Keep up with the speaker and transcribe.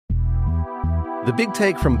The Big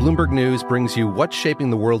Take from Bloomberg News brings you what's shaping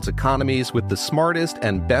the world's economies with the smartest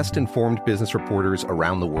and best-informed business reporters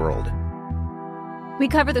around the world. We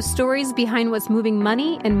cover the stories behind what's moving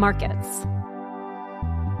money and markets,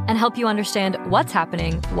 and help you understand what's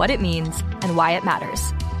happening, what it means, and why it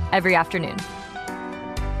matters every afternoon.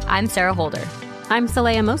 I'm Sarah Holder. I'm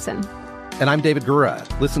Saleha Mohsin. And I'm David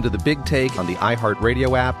Gura. Listen to The Big Take on the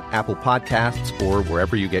iHeartRadio app, Apple Podcasts, or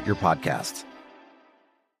wherever you get your podcasts.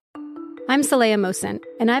 I'm Saleha Mohsin,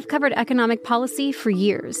 and I've covered economic policy for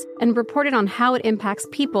years and reported on how it impacts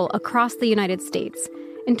people across the United States.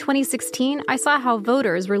 In 2016, I saw how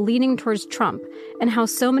voters were leaning towards Trump and how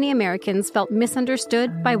so many Americans felt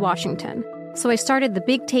misunderstood by Washington. So I started The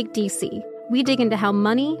Big Take DC. We dig into how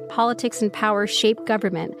money, politics, and power shape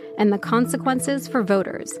government and the consequences for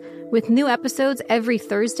voters. With new episodes every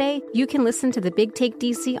Thursday, you can listen to The Big Take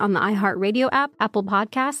DC on the iHeartRadio app, Apple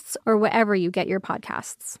Podcasts, or wherever you get your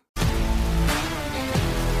podcasts.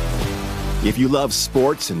 If you love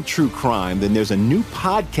sports and true crime, then there's a new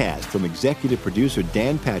podcast from executive producer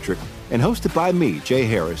Dan Patrick and hosted by me, Jay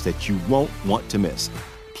Harris, that you won't want to miss.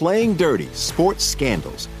 Playing Dirty: Sports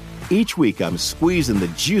Scandals. Each week, I'm squeezing the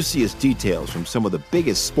juiciest details from some of the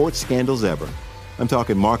biggest sports scandals ever. I'm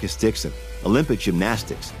talking Marcus Dixon, Olympic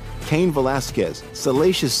gymnastics, Cain Velasquez,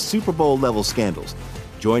 salacious Super Bowl-level scandals.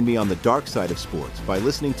 Join me on the dark side of sports by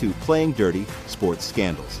listening to Playing Dirty: Sports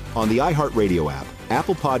Scandals on the iHeartRadio app,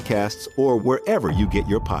 Apple Podcasts, or wherever you get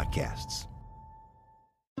your podcasts.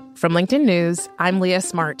 From LinkedIn News, I'm Leah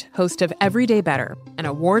Smart, host of Everyday Better, an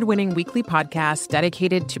award-winning weekly podcast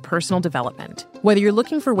dedicated to personal development. Whether you're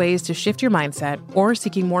looking for ways to shift your mindset or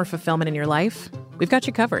seeking more fulfillment in your life, we've got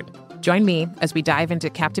you covered. Join me as we dive into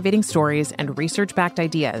captivating stories and research-backed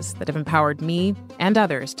ideas that have empowered me and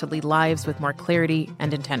others to lead lives with more clarity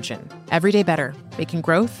and intention. Everyday Better, making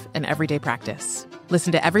growth an everyday practice.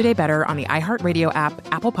 Listen to Everyday Better on the iHeartRadio app,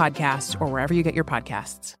 Apple Podcasts, or wherever you get your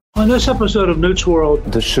podcasts. On this episode of Newt's World,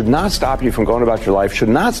 this should not stop you from going about your life, should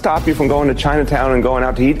not stop you from going to Chinatown and going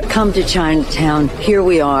out to eat. Come to Chinatown. Here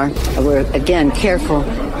we are. We're, again, careful,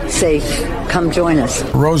 safe. Come join us.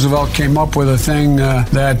 Roosevelt came up with a thing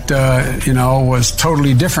that was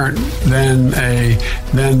totally different than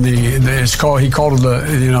it's called. He called it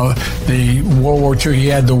the World War II. He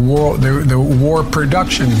had the War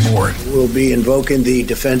Production Board. We'll be invoking the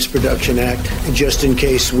Defense Production Act just in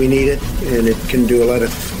case we need it, and it can do a lot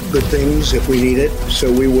of good things if we need it.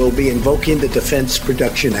 So we will be invoking the Defense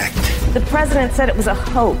Production Act. The president said it was a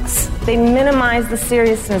hoax. They minimized the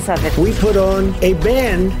seriousness of it. We put on a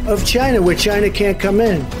ban of China where China can't come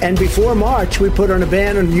in. And before March, we put on a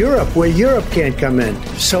ban on Europe where Europe can't come in.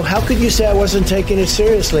 So how could you say I wasn't taking it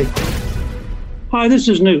seriously? Hi, this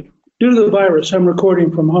is Newt. Due to the virus, I'm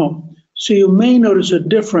recording from home, so you may notice a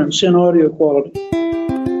difference in audio quality.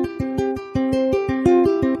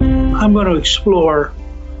 I'm going to explore,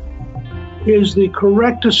 is the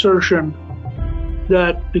correct assertion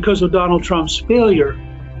that because of Donald Trump's failure,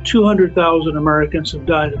 200,000 Americans have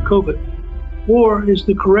died of COVID? Or is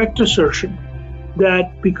the correct assertion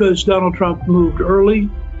that because Donald Trump moved early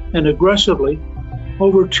and aggressively,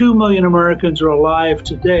 over 2 million Americans are alive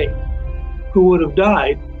today who would have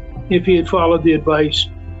died if he had followed the advice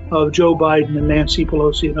of Joe Biden and Nancy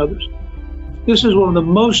Pelosi and others? This is one of the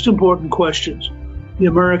most important questions the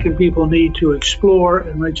American people need to explore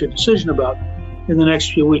and reach a decision about in the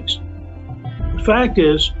next few weeks. The fact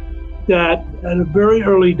is that at a very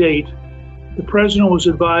early date, the president was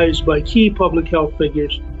advised by key public health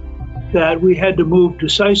figures that we had to move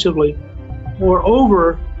decisively or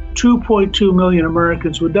over 2.2 million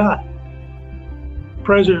Americans would die. The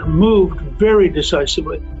president moved very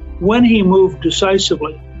decisively. When he moved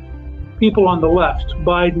decisively, people on the left,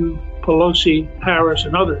 Biden, Pelosi, Harris,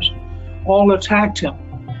 and others, all attacked him.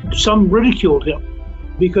 Some ridiculed him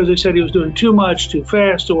because they said he was doing too much, too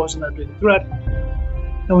fast, it wasn't that big a threat.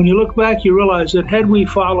 And when you look back, you realize that had we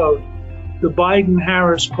followed the Biden,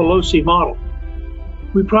 Harris, Pelosi model,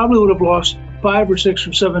 we probably would have lost 5 or 6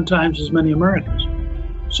 or 7 times as many Americans.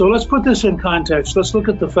 So let's put this in context. Let's look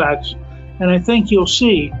at the facts. And I think you'll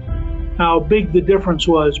see how big the difference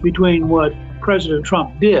was between what President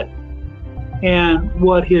Trump did and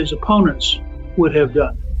what his opponents would have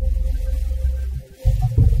done.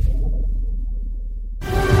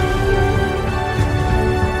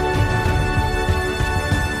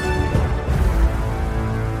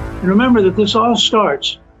 And remember that this all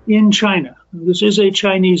starts in China. This is a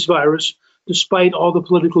Chinese virus, despite all the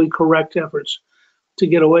politically correct efforts to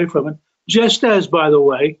get away from it. Just as, by the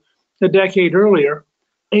way, a decade earlier,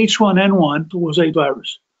 H1N1 was a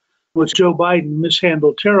virus, which Joe Biden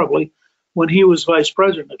mishandled terribly when he was vice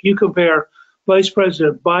president. If you compare Vice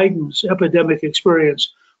President Biden's epidemic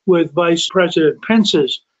experience with Vice President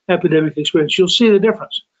Pence's epidemic experience, you'll see the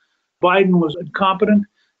difference. Biden was incompetent,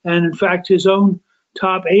 and in fact, his own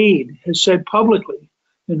top aide has said publicly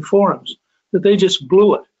in forums that they just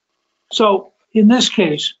blew it. So in this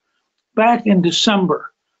case, back in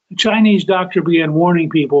December, a Chinese doctor began warning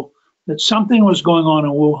people that something was going on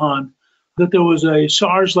in Wuhan, that there was a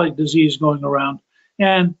SARS-like disease going around,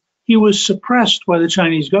 and he was suppressed by the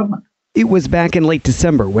Chinese government. It was back in late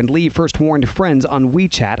December when Li first warned friends on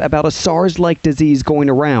WeChat about a SARS-like disease going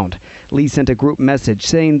around. Li sent a group message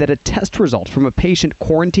saying that a test result from a patient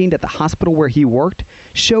quarantined at the hospital where he worked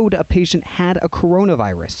showed a patient had a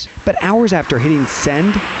coronavirus. But hours after hitting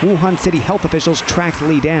send, Wuhan city health officials tracked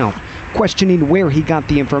Li down, questioning where he got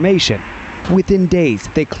the information. Within days,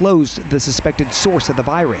 they closed the suspected source of the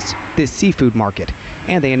virus, this seafood market,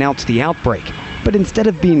 and they announced the outbreak. But instead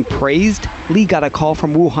of being praised, Li got a call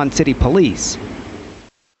from Wuhan City Police.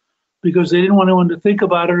 Because they didn't want anyone to think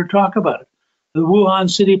about it or talk about it. The Wuhan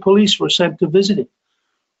City Police were sent to visit him.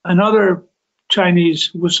 Another Chinese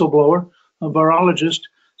whistleblower, a virologist,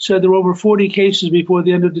 said there were over 40 cases before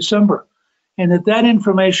the end of December, and that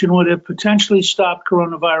information would have potentially stopped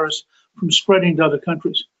coronavirus from spreading to other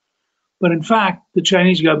countries. But in fact, the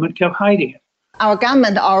Chinese government kept hiding it. Our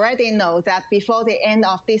government already knows that before the end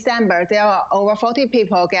of December, there are over 40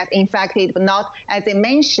 people get infected, but not, as they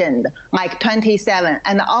mentioned, like 27.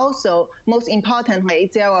 And also, most importantly,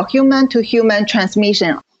 there are human-to-human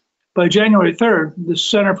transmission. By January 3rd, the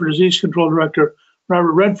Center for Disease Control Director,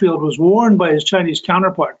 Robert Redfield, was warned by his Chinese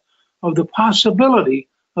counterpart of the possibility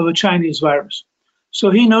of a Chinese virus. So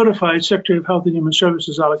he notified Secretary of Health and Human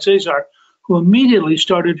Services, Alex Azar, who immediately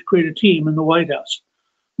started to create a team in the White House.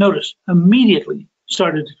 Notice, immediately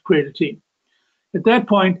started to create a team. At that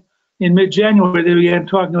point, in mid-January, they began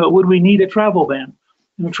talking about, would we need a travel ban?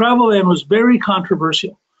 And the travel ban was very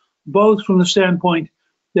controversial, both from the standpoint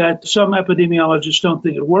that some epidemiologists don't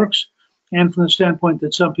think it works, and from the standpoint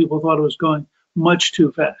that some people thought it was going much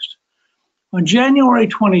too fast. On January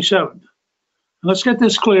 27th, let's get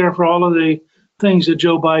this clear for all of the things that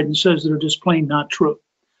Joe Biden says that are just plain not true.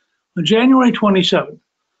 On January 27th,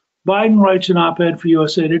 Biden writes an op-ed for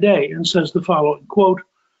USA Today and says the following, quote,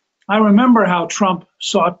 I remember how Trump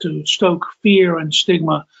sought to stoke fear and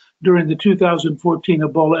stigma during the 2014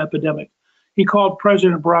 Ebola epidemic. He called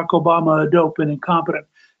President Barack Obama a dope and incompetent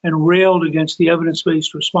and railed against the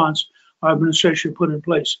evidence-based response our administration put in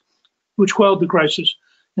place, which quelled the crisis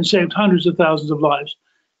and saved hundreds of thousands of lives,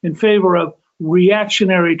 in favor of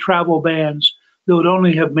reactionary travel bans that would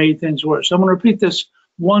only have made things worse. I'm going to repeat this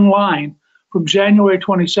one line from January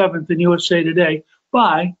 27th in USA Today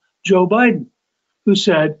by Joe Biden, who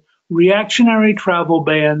said reactionary travel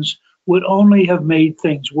bans would only have made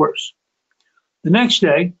things worse. The next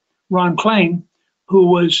day, Ron Klain, who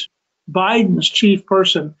was Biden's chief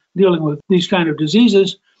person dealing with these kind of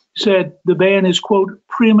diseases, said the ban is, quote,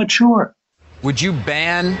 premature. Would you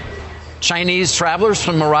ban Chinese travelers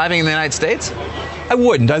from arriving in the United States? I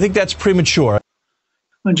wouldn't. I think that's premature.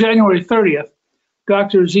 On January 30th,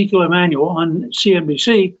 Dr. Ezekiel Emanuel on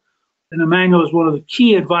CNBC, and Emanuel is one of the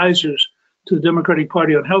key advisors to the Democratic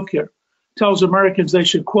Party on healthcare, tells Americans they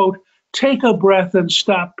should, quote, take a breath and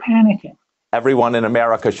stop panicking. Everyone in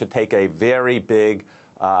America should take a very big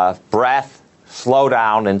breath, slow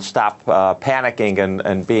down, and stop panicking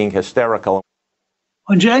and being hysterical.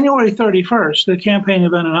 On January 31st, the campaign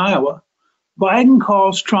event in Iowa, Biden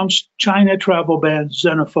calls Trump's China travel ban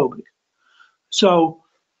xenophobic. So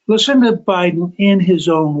listen to Biden in his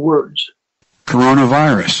own words.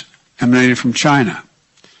 Coronavirus emanated from China.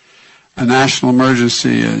 A national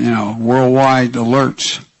emergency, worldwide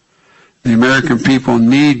alerts. The American people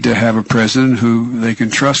need to have a president who they can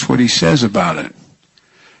trust what he says about it,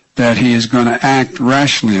 that he is going to act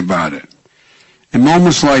rationally about it. In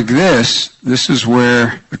moments like this is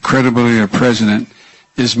where the credibility of the president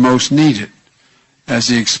is most needed, as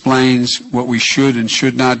he explains what we should and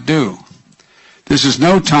should not do. This is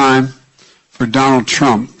no time for Donald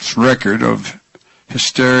Trump's record of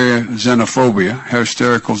hysterical xenophobia.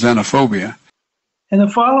 And the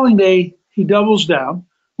following day, he doubles down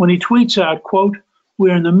when he tweets out, quote, we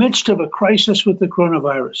are in the midst of a crisis with the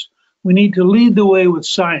coronavirus. We need to lead the way with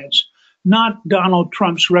science, not Donald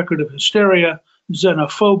Trump's record of hysteria,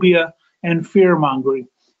 xenophobia, and fear-mongering.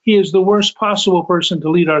 He is the worst possible person to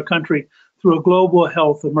lead our country through a global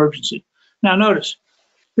health emergency. Now, notice,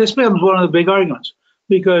 this becomes one of the big arguments,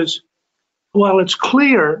 because while it's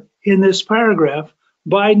clear in this paragraph,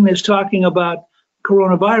 Biden is talking about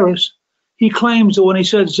coronavirus, he claims that when he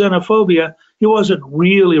said xenophobia, he wasn't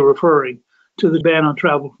really referring to the ban on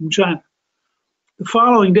travel from China. The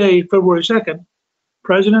following day, February 2nd,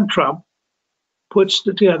 President Trump puts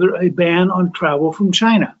together a ban on travel from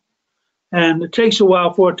China. And it takes a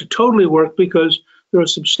while for it to totally work because there are a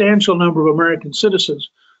substantial number of American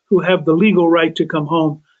citizens who have the legal right to come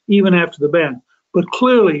home even after the ban. But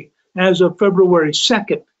clearly, as of February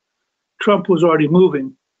 2nd, Trump was already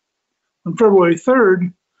moving. On February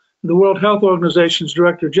 3rd, the World Health Organization's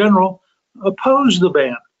Director General opposed the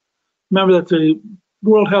ban. Remember that the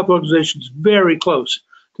World Health Organization is very close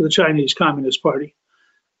to the Chinese Communist Party.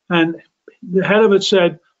 And the head of it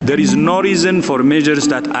said, "There is no reason for measures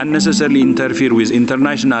that unnecessarily interfere with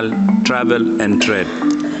international travel and trade.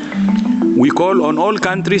 We call on all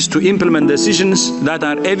countries to implement decisions that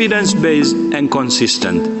are evidence-based and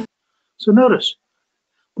consistent." So notice,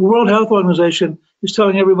 the World Health Organization is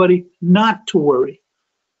telling everybody not to worry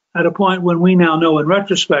at a point when we now know in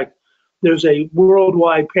retrospect there's a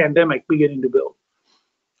worldwide pandemic beginning to build.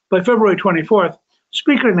 By February 24th,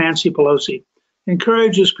 Speaker Nancy Pelosi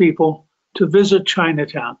encourages people to visit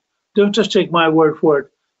Chinatown. Don't just take my word for it.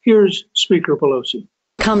 Here's Speaker Pelosi.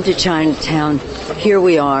 Come to Chinatown. Here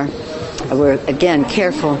we are. We're, again,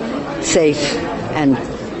 careful, safe, and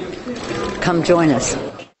come join us.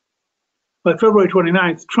 By February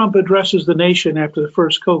 29th, Trump addresses the nation after the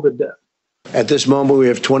first COVID death. At this moment, we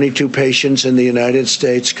have 22 patients in the United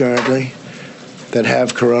States currently that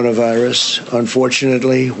have coronavirus.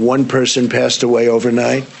 Unfortunately, one person passed away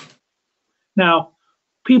overnight. Now,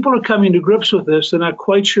 people are coming to grips with this. They're not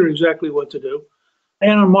quite sure exactly what to do.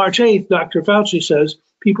 And on March 8th, Dr. Fauci says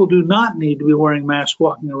people do not need to be wearing masks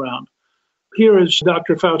walking around. Here is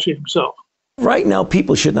Dr. Fauci himself. Right now,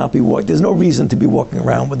 people should not be walking. There's no reason to be walking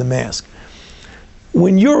around with a mask.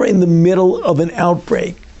 When you're in the middle of an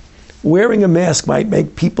outbreak, wearing a mask might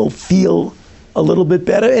make people feel a little bit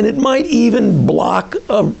better, and it might even block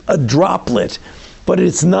a droplet, but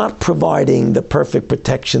it's not providing the perfect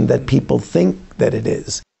protection that people think that it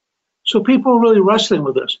is. So people are really wrestling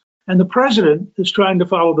with this. And the president is trying to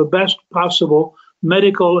follow the best possible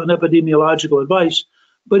medical and epidemiological advice,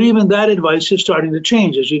 but even that advice is starting to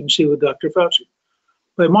change, as you can see with Dr. Fauci.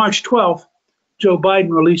 By March 12th, Joe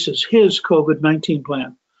Biden releases his COVID-19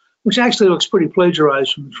 plan, which actually looks pretty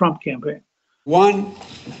plagiarized from the Trump campaign. One,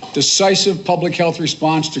 decisive public health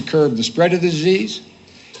response to curb the spread of the disease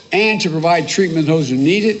and to provide treatment to those who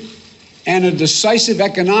need it, and a decisive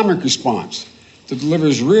economic response that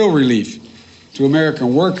delivers real relief to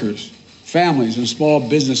American workers, families, and small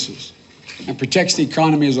businesses, and protects the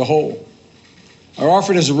economy as a whole. I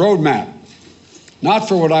offer it as a roadmap, not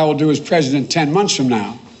for what I will do as president 10 months from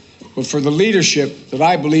now, but for the leadership that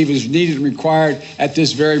I believe is needed and required at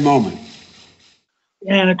this very moment.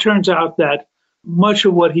 And it turns out that much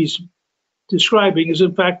of what he's describing is,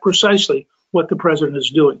 in fact, precisely what the president is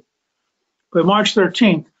doing. By March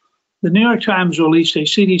 13th, the New York Times released a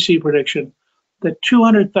CDC prediction that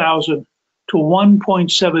 200,000 to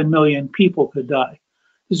 1.7 million people could die.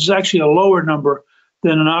 This is actually a lower number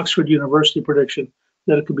than an Oxford University prediction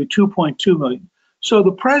that it could be 2.2 million. So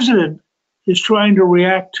the president is trying to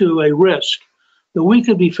react to a risk that we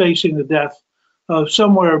could be facing the death of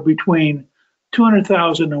somewhere between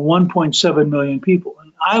 200,000 and 1.7 million people.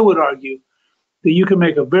 And I would argue that you can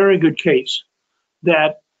make a very good case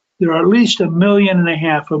that there are at least 1.5 million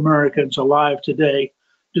Americans alive today,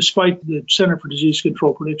 despite the Center for Disease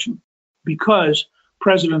Control prediction, because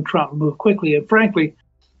President Trump moved quickly. And frankly,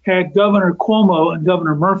 had Governor Cuomo and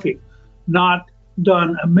Governor Murphy not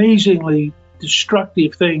done amazingly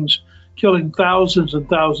destructive things, killing thousands and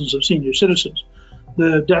thousands of senior citizens,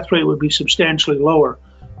 the death rate would be substantially lower,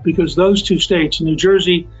 because those two states, New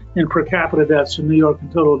Jersey in per capita deaths and New York in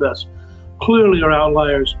total deaths, clearly are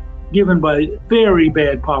outliers given by very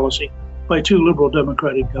bad policy by two liberal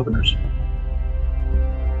Democratic governors.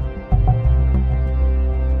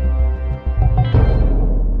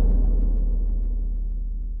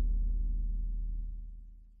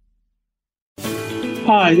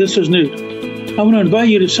 Hi, this is Newt. I want to invite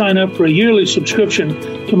you to sign up for a yearly subscription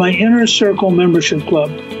to my Inner Circle membership club.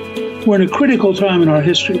 We're in a critical time in our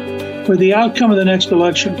history where the outcome of the next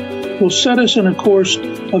election will set us on a course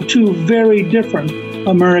of two very different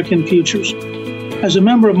American futures. As a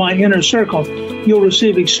member of my Inner Circle, you'll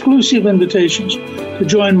receive exclusive invitations to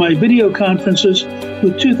join my video conferences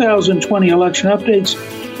with 2020 election updates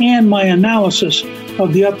and my analysis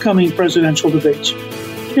of the upcoming presidential debates.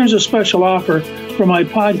 Here's a special offer for my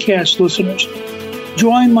podcast listeners.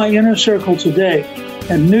 Join my Inner Circle today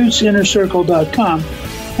at newtsinnercircle.com,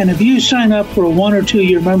 and if you sign up for a 1 or 2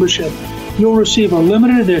 year membership, you'll receive a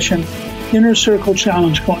limited edition Inner Circle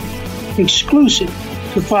Challenge coin, exclusive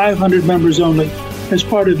to 500 members only, as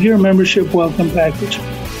part of your membership welcome package.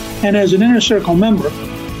 And as an Inner Circle member,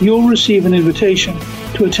 you'll receive an invitation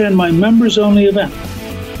to attend my members-only event,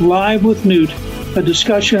 Live with Newt, a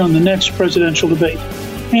discussion on the next presidential debate.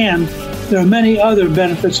 And there are many other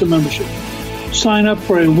benefits of membership. Sign up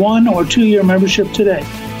for a 1 or 2 year membership today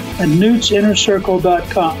at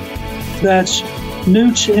newtsinnercircle.com. That's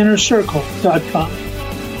newtsinnercircle.com.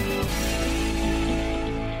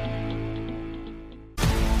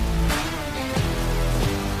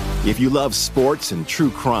 If you love sports and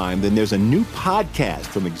true crime, then there's a new podcast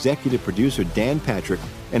from executive producer Dan Patrick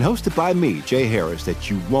and hosted by me, Jay Harris,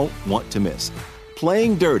 that you won't want to miss.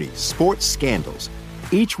 Playing Dirty: Sports Scandals.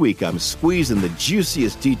 Each week, I'm squeezing the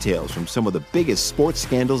juiciest details from some of the biggest sports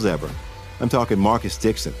scandals ever. I'm talking Marcus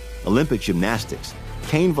Dixon, Olympic gymnastics,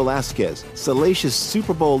 Cain Velasquez, salacious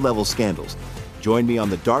Super Bowl-level scandals. Join me on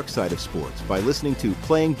the dark side of sports by listening to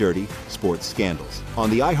Playing Dirty: Sports Scandals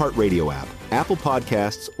on the iHeartRadio app, Apple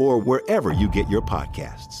Podcasts, or wherever you get your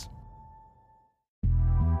podcasts.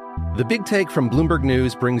 The Big Take from Bloomberg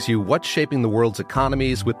News brings you what's shaping the world's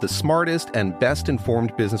economies with the smartest and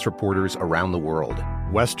best-informed business reporters around the world.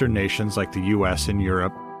 Western nations like the U.S. and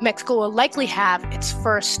Europe. Mexico will likely have its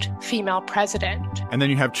first female president. And then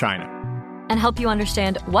you have China. And help you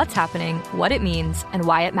understand what's happening, what it means, and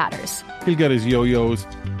why it matters. He'll get his yo-yos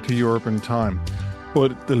to Europe in time.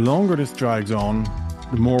 But the longer this drags on,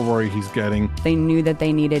 the more worried he's getting. They knew that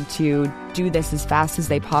they needed to do this as fast as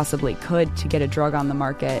they possibly could to get a drug on the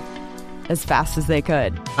market as fast as they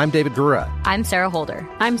could. I'm David Gura. I'm Sarah Holder.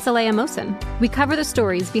 I'm Saleha Mohsin. We cover the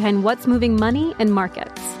stories behind what's moving money and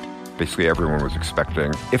markets. Basically, everyone was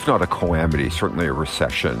expecting, if not a calamity, certainly a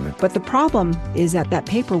recession. But the problem is that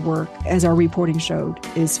paperwork, as our reporting showed,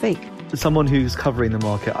 is fake. As someone who's covering the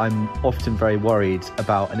market, I'm often very worried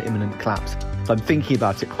about an imminent collapse. So I'm thinking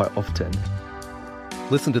about it quite often.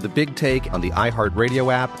 Listen to The Big Take on the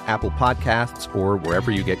iHeartRadio app, Apple Podcasts, or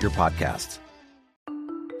wherever you get your podcasts.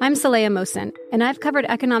 I'm Saleha Mohsin, and I've covered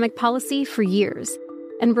economic policy for years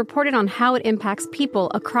and reported on how it impacts people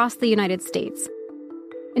across the United States.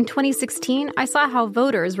 In 2016, I saw how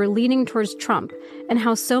voters were leaning towards Trump and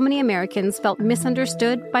how so many Americans felt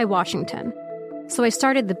misunderstood by Washington. So I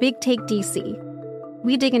started The Big Take DC.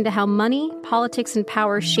 We dig into how money, politics, and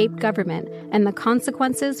power shape government and the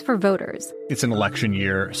consequences for voters. It's an election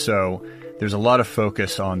year, so there's a lot of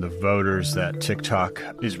focus on the voters that TikTok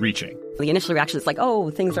is reaching. The initial reaction is like, oh,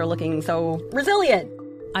 things are looking so resilient.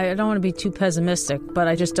 I don't want to be too pessimistic, but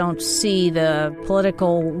I just don't see the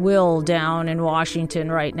political will down in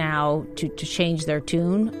Washington right now to change their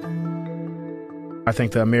tune. I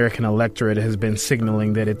think the American electorate has been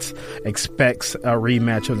signaling that it expects a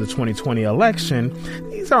rematch of the 2020 election.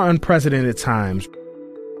 These are unprecedented times.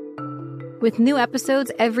 With new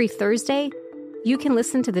episodes every Thursday, you can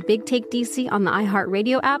listen to The Big Take DC on the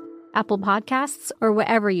iHeartRadio app, Apple Podcasts, or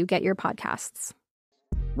wherever you get your podcasts.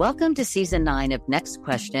 Welcome to Season 9 of Next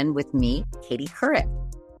Question with me, Katie Couric.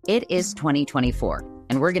 It is 2024,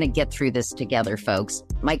 and we're going to get through this together, folks.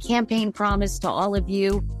 My campaign promise to all of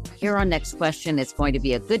you, here on Next Question, it's going to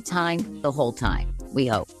be a good time the whole time, we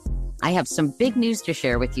hope. I have some big news to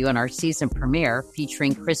share with you on our season premiere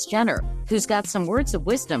featuring Kris Jenner, who's got some words of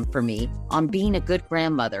wisdom for me on being a good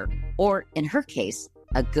grandmother, or in her case,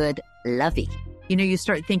 a good lovey. You know, you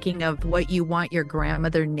start thinking of what you want your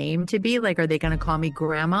grandmother name to be. Like, are they going to call me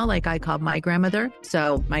grandma like I called my grandmother?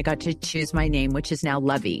 So I got to choose my name, which is now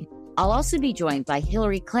Lovey. I'll also be joined by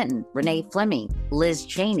Hillary Clinton, Renee Fleming, Liz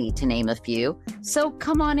Cheney, to name a few. So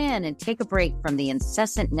come on in and take a break from the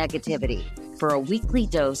incessant negativity for a weekly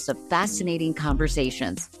dose of fascinating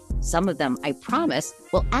conversations. Some of them, I promise,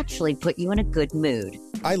 will actually put you in a good mood.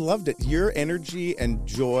 I loved it. Your energy and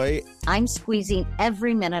joy. I'm squeezing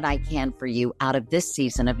every minute I can for you out of this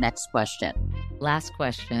season of Next Question. Last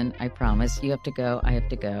question, I promise. You have to go, I have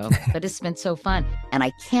to go. But it's been so fun, and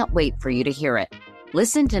I can't wait for you to hear it.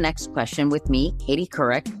 Listen to Next Question with me, Katie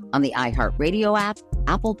Couric, on the iHeartRadio app,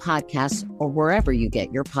 Apple Podcasts, or wherever you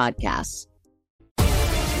get your podcasts.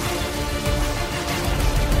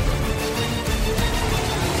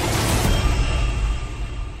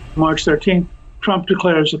 March 13th, Trump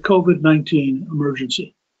declares a COVID-19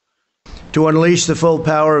 emergency. To unleash the full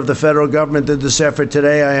power of the federal government in this effort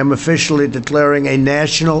today, I am officially declaring a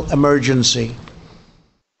national emergency.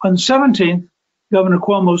 On 17th, Governor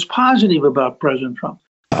Cuomo is positive about President Trump.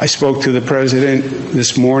 I spoke to the president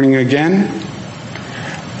this morning again.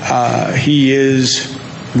 He is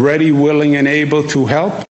ready, willing, and able to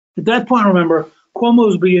help. At that point, remember, Cuomo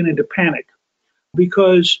is beginning to panic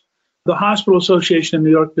because the Hospital Association in New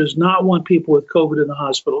York does not want people with COVID in the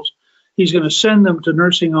hospitals. He's going to send them to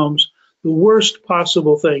nursing homes, the worst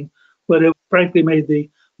possible thing, but it frankly made the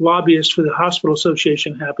lobbyists for the Hospital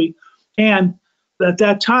Association happy. And at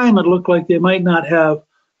that time, it looked like they might not have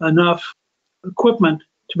enough equipment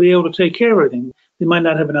to be able to take care of everything. They might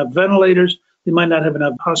not have enough ventilators. They might not have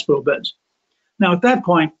enough hospital beds. Now, at that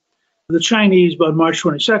point, the Chinese, by March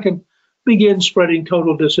 22nd, begin spreading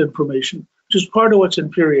total disinformation, which is part of what's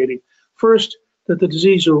infuriating. First, that the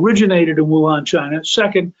disease originated in Wuhan, China.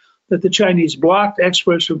 Second, that the Chinese blocked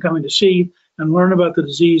experts from coming to see and learn about the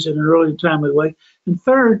disease in an early and timely way. And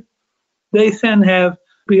third, they then have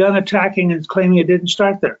begun attacking and claiming it didn't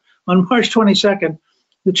start there. On March 22nd,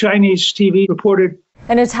 the Chinese TV reported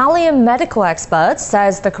an Italian medical expert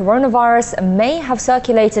says the coronavirus may have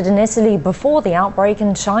circulated in Italy before the outbreak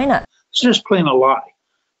in China. It's just plain a lie.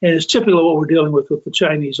 And it's typical of what we're dealing with the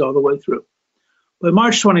Chinese all the way through. By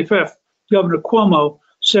March 25th, Governor Cuomo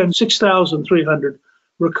sent 6,300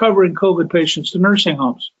 recovering COVID patients to nursing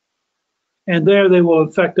homes. And there they will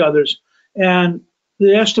infect others. And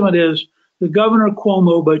the estimate is that Governor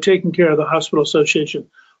Cuomo, by taking care of the Hospital Association,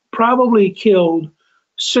 probably killed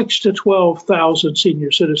 6,000 to 12,000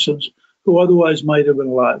 senior citizens who otherwise might have been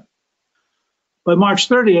alive. By March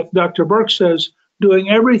 30th, Dr. Birx says doing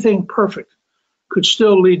everything perfect could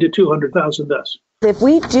still lead to 200,000 deaths. If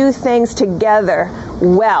we do things together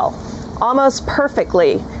well, almost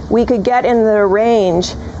perfectly, we could get in the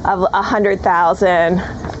range of 100,000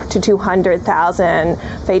 to 200,000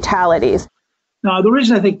 fatalities. Now, the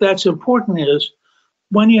reason I think that's important is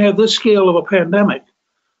when you have this scale of a pandemic,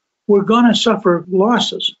 we're going to suffer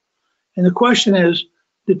losses. And the question is,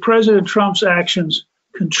 did President Trump's actions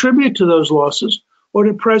contribute to those losses, or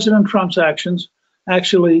did President Trump's actions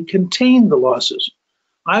actually contain the losses?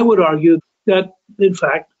 I would argue that, in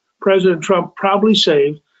fact, President Trump probably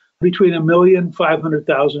saved between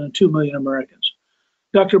 1,500,000 and 2 million Americans.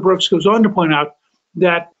 Dr. Birx goes on to point out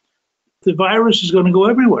that the virus is going to go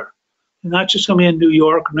everywhere, and not just going to be in New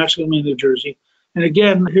York, or not just going to be in New Jersey. And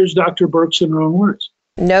again, here's Dr. Birx in her own words.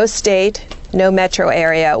 No state, no metro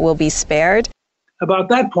area will be spared. About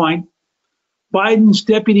that point, Biden's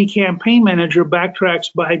deputy campaign manager backtracks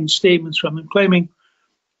Biden's statements from him, claiming,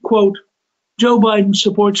 quote, Joe Biden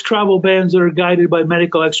supports travel bans that are guided by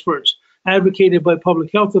medical experts, advocated by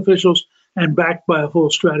public health officials, and backed by a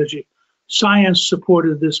full strategy. Science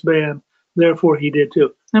supported this ban, therefore he did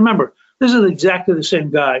too. Now remember, this is exactly the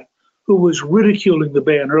same guy who was ridiculing the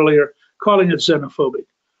ban earlier, calling it xenophobic.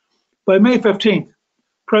 By May 15th,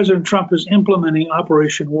 President Trump is implementing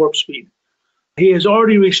Operation Warp Speed. He has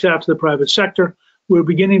already reached out to the private sector. We're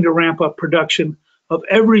beginning to ramp up production of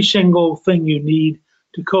every single thing you need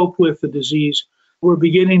to cope with the disease. We're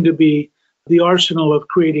beginning to be the arsenal of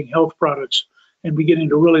creating health products and beginning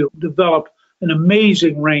to really develop an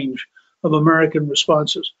amazing range of American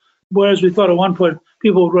responses. Whereas we thought at one point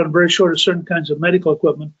people would run very short of certain kinds of medical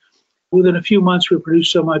equipment, within a few months we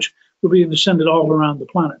produced so much, we're beginning to send it all around the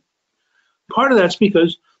planet. Part of that's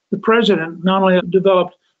because the president not only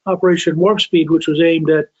developed Operation Warp Speed, which was aimed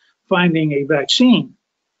at finding a vaccine,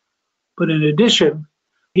 but in addition,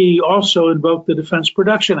 he also invoked the Defense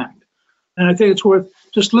Production Act. And I think it's worth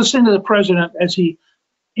just listening to the president as he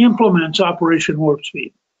implements Operation Warp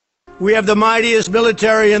Speed. We have the mightiest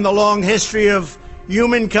military in the long history of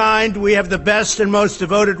humankind. We have the best and most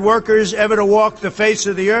devoted workers ever to walk the face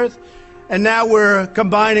of the earth. And now we're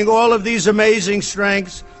combining all of these amazing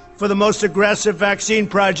strengths for the most aggressive vaccine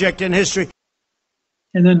project in history.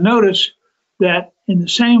 And then notice that in the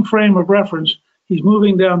same frame of reference, he's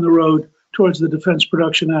moving down the road towards the Defense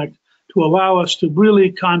Production Act to allow us to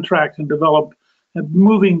really contract and develop,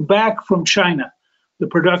 moving back from China, the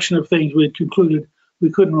production of things we had concluded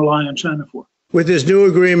we couldn't rely on China for. With this new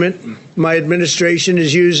agreement, my administration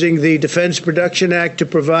is using the Defense Production Act to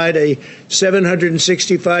provide a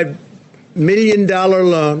 $765 million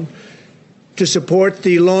loan to support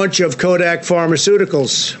the launch of Kodak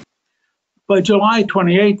Pharmaceuticals. By July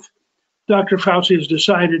 28th, Dr. Fauci has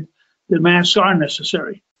decided that masks are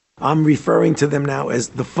necessary. I'm referring to them now as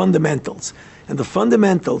the fundamentals. And the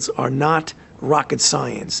fundamentals are not rocket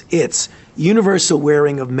science. It's universal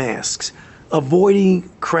wearing of masks, avoiding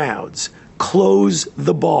crowds, close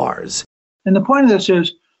the bars. And the point of this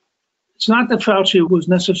is, it's not that Fauci was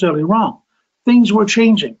necessarily wrong. Things were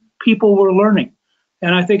changing. People were learning.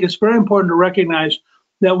 And I think it's very important to recognize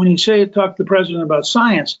that when you talk to the president about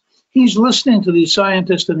science, he's listening to these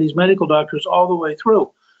scientists and these medical doctors all the way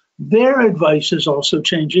through. Their advice is also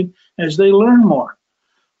changing as they learn more.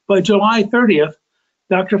 By July 30th,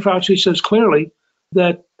 Dr. Fauci says clearly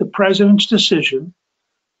that the president's decision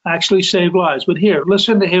actually saved lives. But here,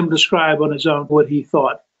 listen to him describe on his own what he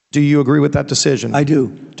thought. Do you agree with that decision? I do.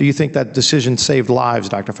 Do you think that decision saved lives,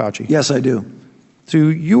 Dr. Fauci? Yes, I do. Do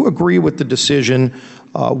you agree with the decision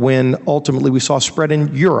when ultimately we saw spread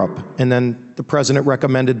in Europe, and then the president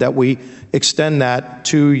recommended that we extend that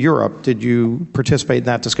to Europe. Did you participate in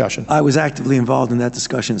that discussion? I was actively involved in that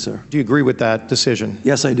discussion, sir. Do you agree with that decision?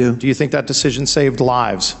 Yes, I do. Do you think that decision saved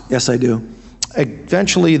lives? Yes, I do.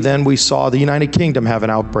 Eventually, then we saw the United Kingdom have an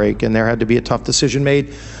outbreak, and there had to be a tough decision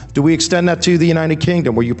made. Do we extend that to the United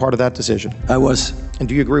Kingdom? Were you part of that decision? I was. And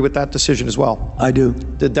do you agree with that decision as well? I do.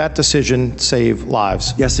 Did that decision save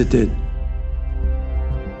lives? Yes, it did.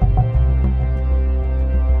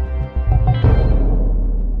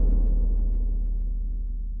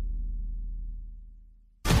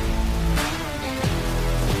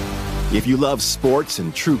 If you love sports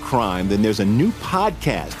and true crime, then there's a new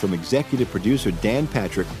podcast from executive producer Dan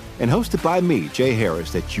Patrick and hosted by me, Jay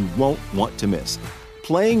Harris, that you won't want to miss.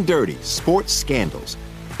 Playing Dirty: Sports Scandals.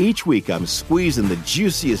 Each week, I'm squeezing the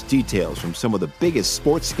juiciest details from some of the biggest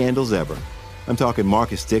sports scandals ever. I'm talking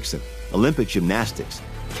Marcus Dixon, Olympic gymnastics,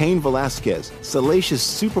 Cain Velasquez, salacious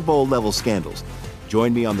Super Bowl-level scandals.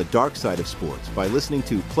 Join me on the dark side of sports by listening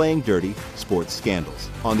to Playing Dirty: Sports Scandals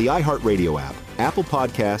on the iHeartRadio app, Apple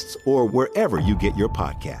Podcasts, or wherever you get your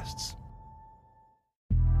podcasts.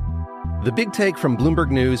 The Big Take from Bloomberg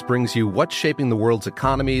News brings you what's shaping the world's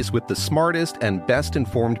economies with the smartest and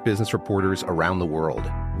best-informed business reporters around the world.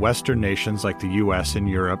 Western nations like the U.S. and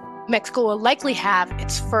Europe. Mexico will likely have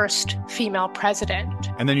its first female president.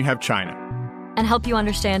 And then you have China. And help you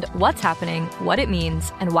understand what's happening, what it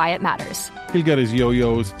means, and why it matters. He'll get his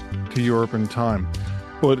yo-yos to Europe in time.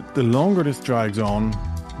 But the longer this drags on,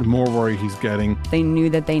 the more worry he's getting. They knew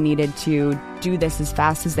that they needed to do this as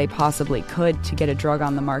fast as they possibly could to get a drug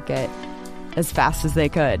on the market as fast as they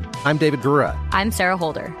could. I'm David Gura. I'm Sarah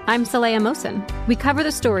Holder. I'm Saleha Mohsin. We cover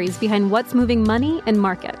the stories behind what's moving money and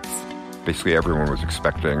markets. Basically, everyone was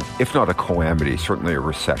expecting, if not a calamity, certainly a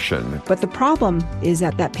recession. But the problem is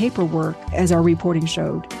that paperwork, as our reporting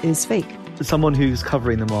showed, is fake. As someone who's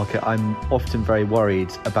covering the market, I'm often very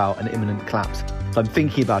worried about an imminent collapse. So I'm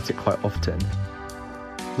thinking about it quite often.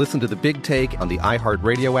 Listen to The Big Take on the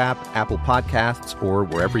iHeartRadio app, Apple Podcasts, or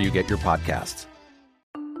wherever you get your podcasts.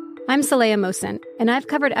 I'm Saleha Mohsin, and I've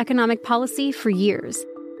covered economic policy for years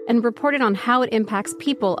and reported on how it impacts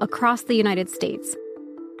people across the United States.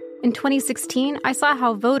 In 2016, I saw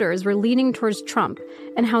how voters were leaning towards Trump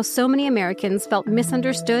and how so many Americans felt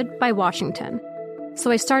misunderstood by Washington. So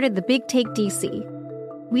I started The Big Take DC.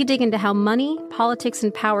 We dig into how money, politics,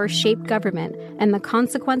 and power shape government and the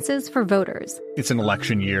consequences for voters. It's an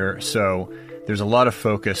election year, so there's a lot of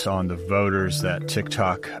focus on the voters that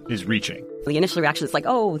TikTok is reaching. The initial reaction is like,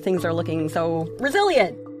 oh, things are looking so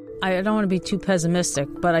resilient. I don't want to be too pessimistic,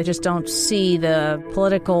 but I just don't see the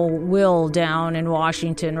political will down in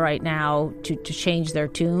Washington right now to change their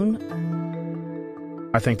tune.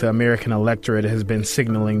 I think the American electorate has been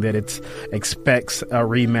signaling that it expects a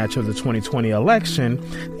rematch of the 2020 election.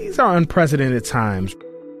 These are unprecedented times.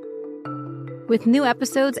 With new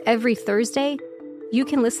episodes every Thursday, you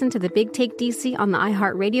can listen to The Big Take DC on the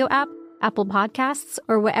iHeartRadio app, Apple Podcasts,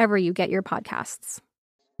 or wherever you get your podcasts.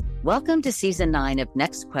 Welcome to Season 9 of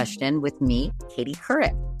Next Question with me, Katie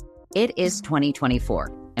Couric. It is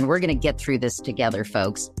 2024, and we're going to get through this together,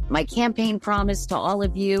 folks. My campaign promise to all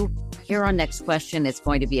of you, here on Next Question, it's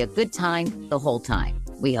going to be a good time the whole time,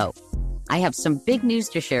 we hope. I have some big news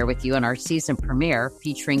to share with you in our season premiere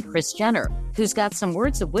featuring Kris Jenner, who's got some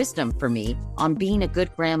words of wisdom for me on being a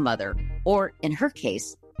good grandmother, or in her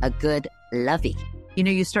case, a good lovey. You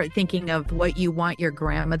know, you start thinking of what you want your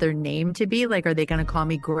grandmother name to be. Like, are they going to call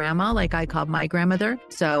me grandma like I called my grandmother?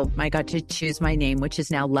 So I got to choose my name, which is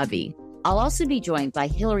now Lovey. I'll also be joined by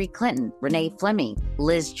Hillary Clinton, Renee Fleming,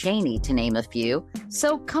 Liz Cheney, to name a few.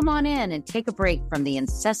 So come on in and take a break from the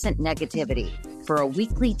incessant negativity for a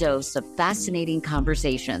weekly dose of fascinating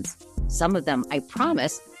conversations. Some of them, I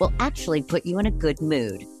promise, will actually put you in a good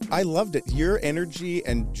mood. I loved it. Your energy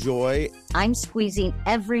and joy. I'm squeezing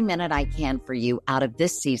every minute I can for you out of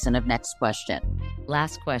this season of Next Question.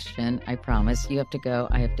 Last question, I promise. You have to go,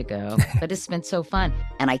 I have to go. But it's been so fun,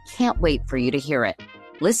 and I can't wait for you to hear it.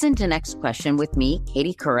 Listen to Next Question with me,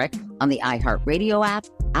 Katie Couric, on the iHeartRadio app,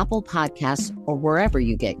 Apple Podcasts, or wherever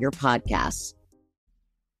you get your podcasts.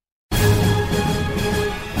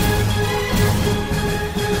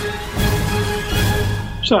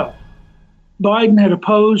 So, Biden had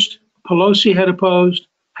opposed, Pelosi had opposed,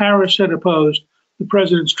 Harris had opposed the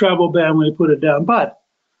president's travel ban when he put it down. But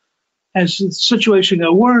as the situation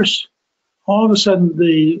got worse, all of a sudden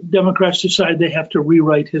the Democrats decide they have to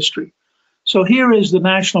rewrite history. So here is the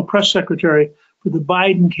national press secretary for the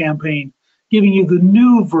Biden campaign giving you the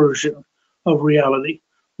new version of reality,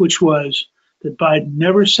 which was that Biden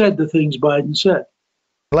never said the things Biden said.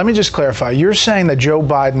 Let me just clarify. You're saying that Joe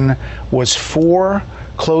Biden was for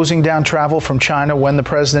closing down travel from China when the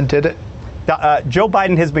president did it? Joe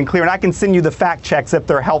Biden has been clear, and I can send you the fact checks if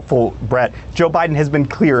they're helpful, Brett. Joe Biden has been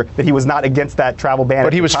clear that he was not against that travel ban.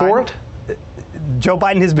 But he was for it? Joe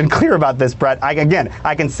Biden has been clear about this, Brett. I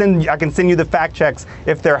can send you the fact checks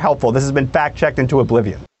if they're helpful. This has been fact checked into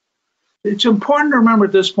oblivion. It's important to remember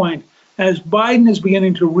at this point, as Biden is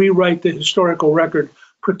beginning to rewrite the historical record,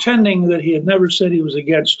 pretending that he had never said he was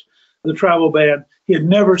against the travel ban, he had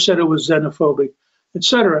never said it was xenophobic,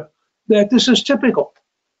 etc., that this is typical.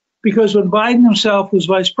 Because when Biden himself was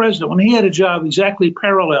vice president, when he had a job exactly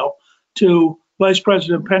parallel to Vice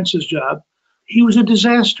President Pence's job, he was a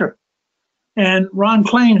disaster. And Ron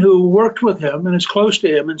Klain, who worked with him and is close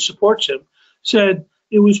to him and supports him, said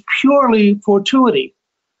it was purely fortuity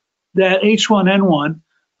that H1N1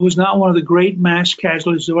 was not one of the great mass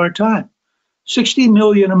casualties of our time. 60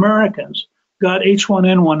 million Americans got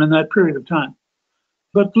H1N1 in that period of time.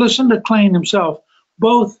 But listen to Klain himself,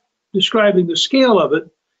 both describing the scale of it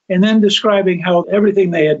and then describing how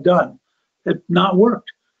everything they had done had not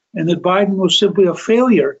worked, and that Biden was simply a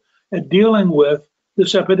failure at dealing with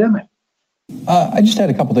this epidemic. I just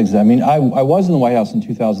had a couple things. I mean, I was in the White House in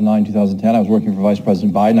 2009, 2010. I was working for Vice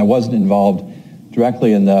President Biden. I wasn't involved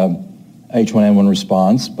directly in the H1N1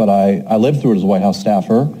 response, but I lived through it as a White House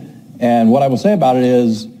staffer. And what I will say about it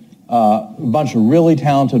is a bunch of really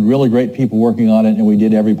talented, really great people working on it, and we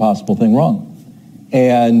did every possible thing wrong.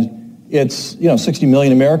 And it's, 60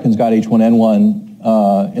 million Americans got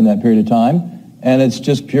H1N1 in that period of time, and it's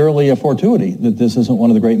just purely a fortuity that this isn't one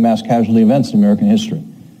of the great mass casualty events in American history.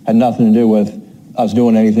 Had nothing to do with us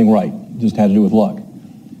doing anything right, just had to do with luck.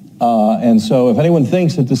 And so if anyone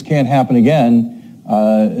thinks that this can't happen again,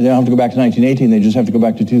 they don't have to go back to 1918, they just have to go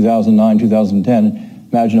back to 2009, 2010.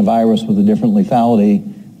 Imagine a virus with a different lethality,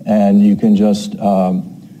 and you can just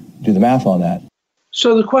do the math on that.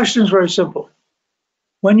 So the question is very simple.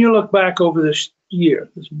 When you look back over this year,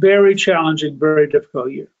 this very challenging, very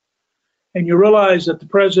difficult year, and you realize that the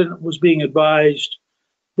president was being advised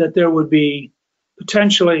that there would be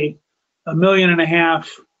potentially 1.5 million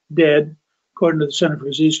dead, according to the Center for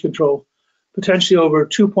Disease Control, potentially over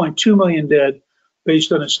 2.2 million dead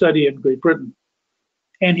based on a study in Great Britain.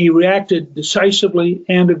 And he reacted decisively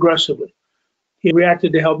and aggressively. He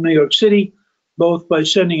reacted to help New York City, both by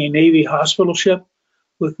sending a Navy hospital ship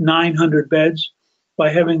with 900 beds,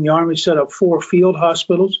 by having the Army set up 4 field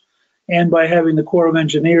hospitals, and by having the Corps of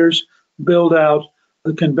Engineers build out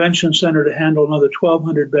the convention center to handle another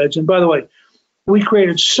 1,200 beds. And by the way, we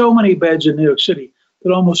created so many beds in New York City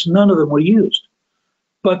that almost none of them were used.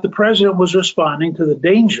 But the president was responding to the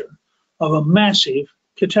danger of a massive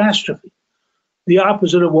catastrophe, the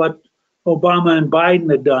opposite of what Obama and Biden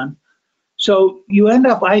had done. So you end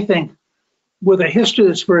up, I think, with a history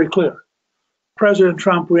that's very clear. President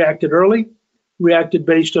Trump reacted early, reacted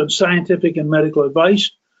based on scientific and medical advice,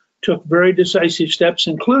 took very decisive steps,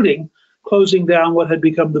 including closing down what had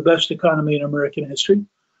become the best economy in American history,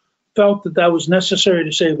 felt that that was necessary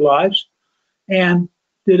to save lives, and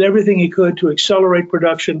did everything he could to accelerate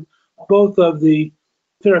production, both of the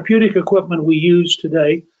therapeutic equipment we use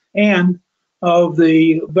today and of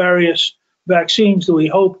the various vaccines that we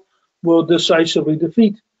hope will decisively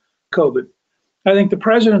defeat COVID. I think the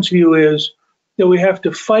president's view is that we have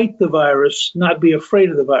to fight the virus, not be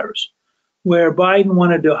afraid of the virus. Where Biden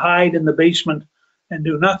wanted to hide in the basement and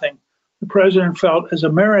do nothing, the president felt as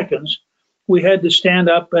Americans, we had to stand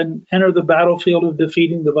up and enter the battlefield of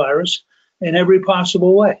defeating the virus in every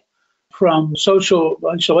possible way, from social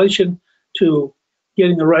isolation to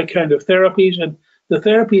getting the right kind of therapies. And the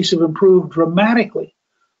therapies have improved dramatically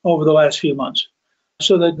over the last few months,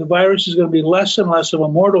 so that the virus is going to be less and less of a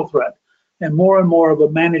mortal threat and more of a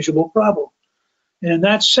manageable problem. And in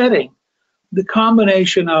that setting, the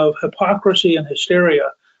combination of hypocrisy and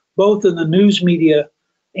hysteria, both in the news media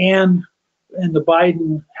and in the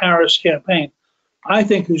Biden-Harris campaign, I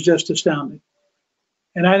think is just astounding.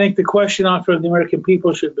 And I think the question out for the American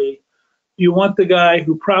people should be, do you want the guy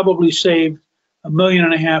who probably saved 1.5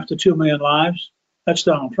 million to 2 million lives? That's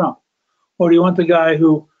Donald Trump. Or do you want the guy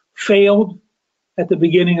who failed at the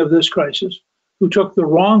beginning of this crisis, who took the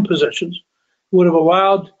wrong positions, would have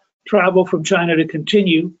allowed travel from China to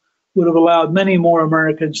continue, would have allowed many more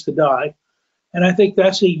Americans to die? And I think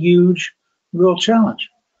that's a huge, real challenge.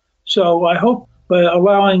 So I hope by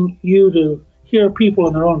allowing you to hear people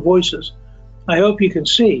in their own voices, I hope you can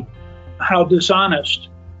see how dishonest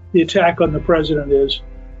the attack on the president is.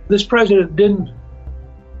 This president didn't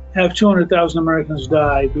have 200,000 Americans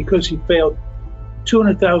die because he failed.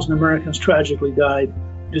 200,000 Americans tragically died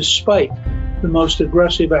despite the most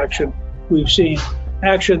aggressive action we've seen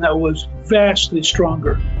action that was vastly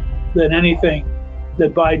stronger than anything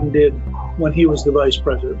that Biden did when he was the vice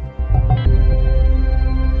president.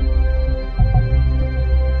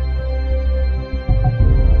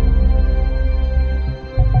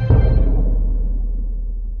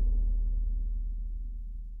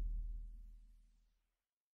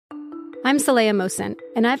 I'm Saleha Mohsin,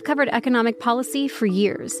 and I've covered economic policy for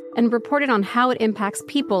years and reported on how it impacts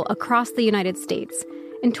people across the United States.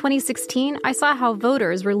 In 2016, I saw how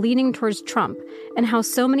voters were leaning towards Trump and how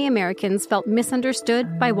so many Americans felt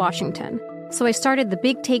misunderstood by Washington. So I started The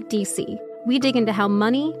Big Take DC. We dig into how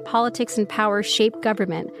money, politics, and power shape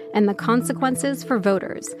government and the consequences for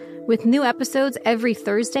voters. With new episodes every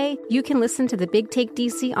Thursday, you can listen to The Big Take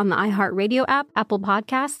DC on the iHeartRadio app, Apple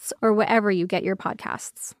Podcasts, or wherever you get your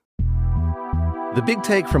podcasts. The Big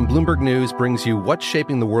Take from Bloomberg News brings you what's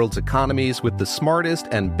shaping the world's economies with the smartest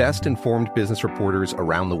and best-informed business reporters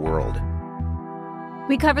around the world.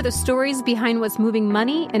 We cover the stories behind what's moving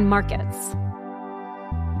money and markets,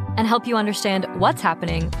 and help you understand what's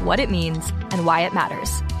happening, what it means, and why it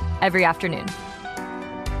matters every afternoon.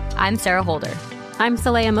 I'm Sarah Holder. I'm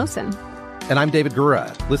Saleha Mohsin. And I'm David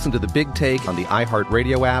Gura. Listen to The Big Take on the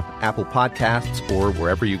iHeartRadio app, Apple Podcasts, or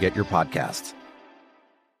wherever you get your podcasts.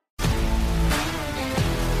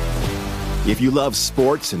 If you love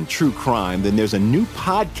sports and true crime, then there's a new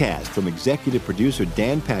podcast from executive producer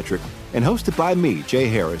Dan Patrick and hosted by me, Jay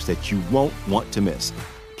Harris, that you won't want to miss.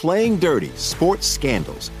 Playing Dirty: Sports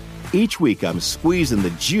Scandals. Each week, I'm squeezing the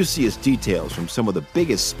juiciest details from some of the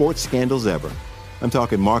biggest sports scandals ever. I'm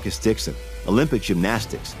talking Marcus Dixon, Olympic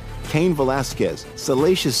gymnastics, Cain Velasquez,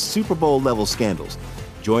 salacious Super Bowl-level scandals.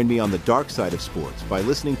 Join me on the dark side of sports by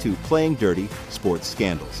listening to Playing Dirty: Sports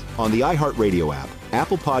Scandals on the iHeartRadio app,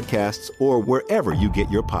 Apple Podcasts, or wherever you get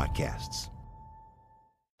your podcasts.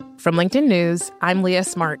 From LinkedIn News, I'm Leah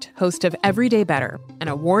Smart, host of Everyday Better, an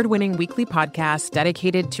award-winning weekly podcast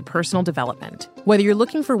dedicated to personal development. Whether you're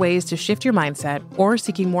looking for ways to shift your mindset or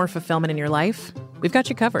seeking more fulfillment in your life, we've got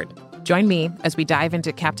you covered. Join me as we dive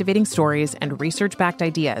into captivating stories and research-backed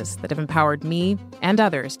ideas that have empowered me and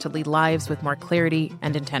others to lead lives with more clarity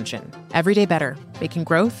and intention. Everyday Better, making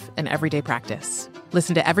growth an everyday practice.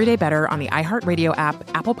 Listen to Everyday Better on the iHeartRadio app,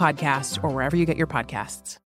 Apple Podcasts, or wherever you get your podcasts.